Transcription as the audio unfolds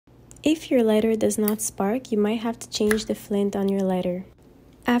If your lighter does not spark, you might have to change the flint on your lighter.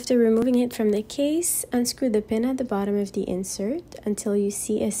 After removing it from the case, unscrew the pin at the bottom of the insert until you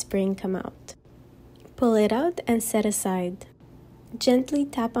see a spring come out. Pull it out and set aside. Gently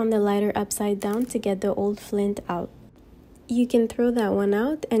tap on the lighter upside down to get the old flint out. You can throw that one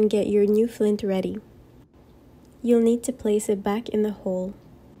out and get your new flint ready. You'll need to place it back in the hole.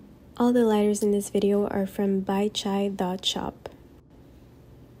 All the lighters in this video are from bychai.shop.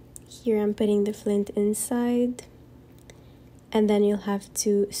 Here I'm putting the flint inside, and then you'll have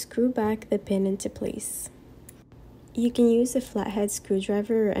to screw back the pin into place. You can use a flathead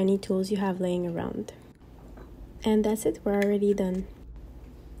screwdriver or any tools you have laying around. And that's it, we're already done.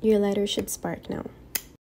 Your lighter should spark now.